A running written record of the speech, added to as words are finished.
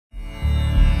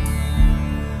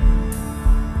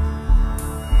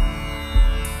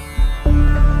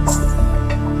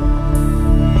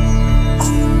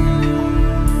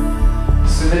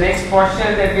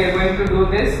posture that we are going to do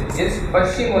this is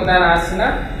Paschimottanasana.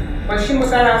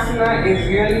 Paschimottanasana is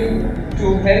really to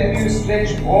help you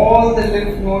stretch all the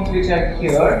lymph nodes which are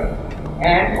here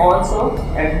and also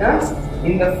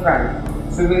in the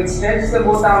front. So we'll stretch the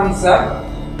both arms up.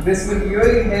 This will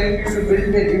really help you to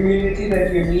build the immunity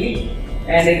that you need.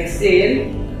 And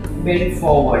exhale, bend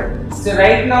forward. So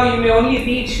right now you may only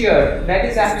reach here. That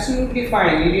is absolutely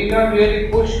fine. You need not really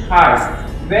push hard.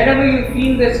 Wherever you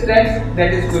feel the stretch,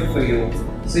 that is good for you.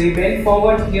 So you bend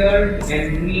forward here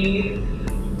and breathe.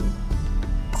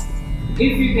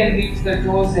 If you can reach the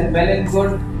toes, then well and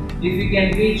good. If you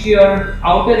can reach your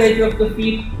outer edge of the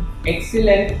feet,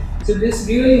 excellent. So this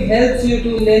really helps you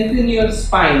to lengthen your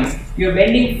spine. You're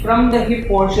bending from the hip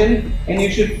portion and you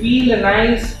should feel a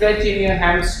nice stretch in your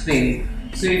hamstring.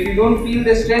 So if you don't feel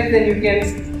the stretch, then you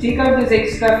can take out this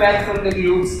extra fat from the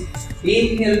glutes.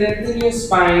 Inhale, lengthen your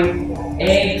spine.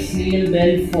 Exhale,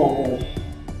 bend forward.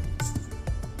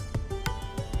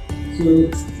 So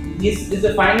this is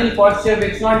the final posture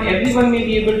which not everyone may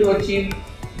be able to achieve.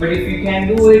 But if you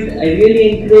can do it, I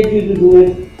really encourage you to do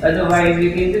it. Otherwise,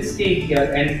 you can just stay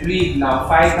here and breathe now.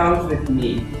 5 counts with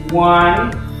me.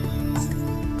 1,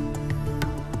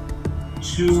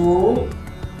 2,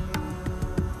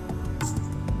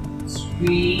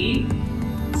 3,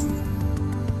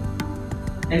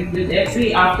 and with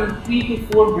after 3 to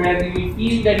 4 breaths, you will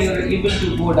feel that you are able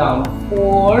to go down.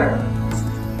 4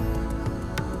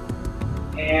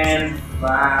 and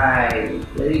 5.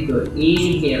 Very good.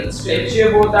 Inhale, stretch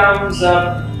your both arms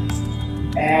up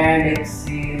and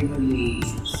exhale,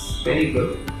 release. Very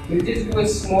good. We'll just do a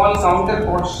small counter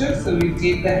posture. So we'll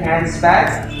take the hands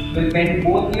back, we'll bend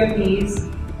both your knees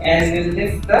and we'll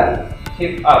lift the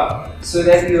hip up so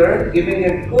that you are giving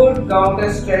a good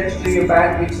counter stretch to your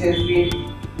back, which has been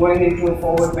going into a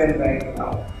forward bend right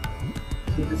now.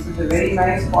 So this is a very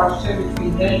nice posture which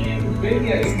will help you to build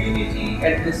your immunity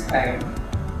at this time.